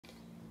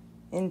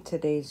In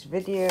today's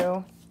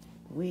video,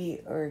 we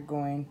are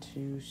going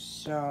to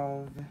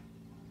solve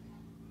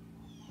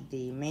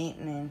the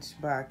maintenance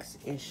box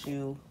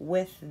issue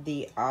with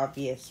the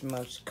obvious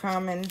most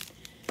common,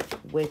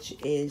 which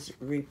is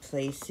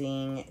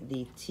replacing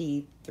the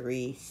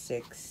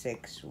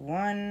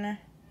T3661.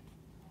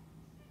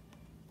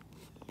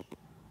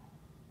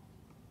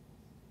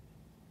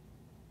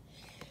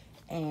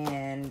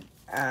 And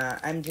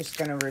I'm just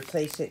going to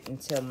replace it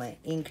until my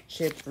ink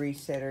chip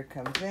resetter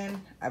comes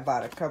in. I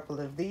bought a couple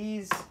of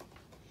these.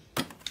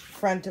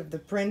 Front of the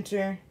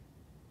printer,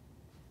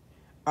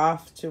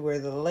 off to where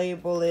the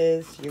label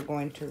is. You're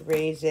going to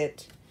raise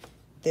it.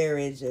 There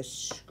is a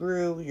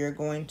screw you're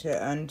going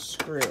to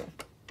unscrew.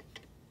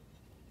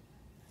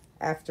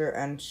 After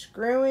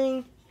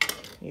unscrewing,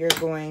 you're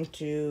going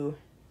to,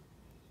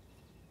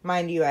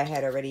 mind you, I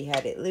had already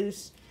had it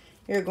loose.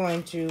 You're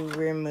going to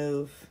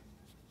remove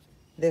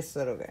this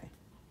little guy.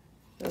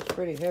 That's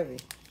pretty heavy.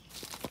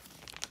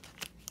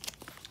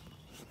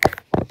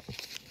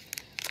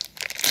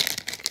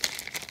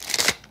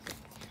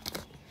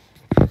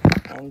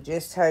 And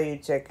just how you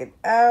check it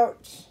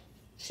out,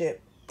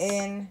 chip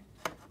in,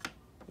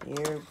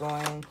 you're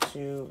going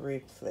to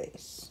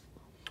replace.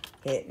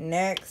 Hit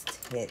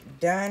next, hit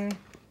done.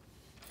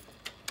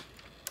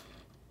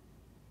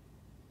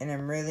 And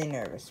I'm really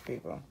nervous,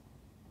 people.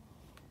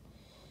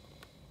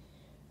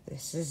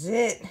 This is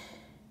it.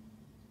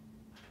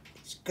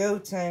 It's go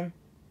time.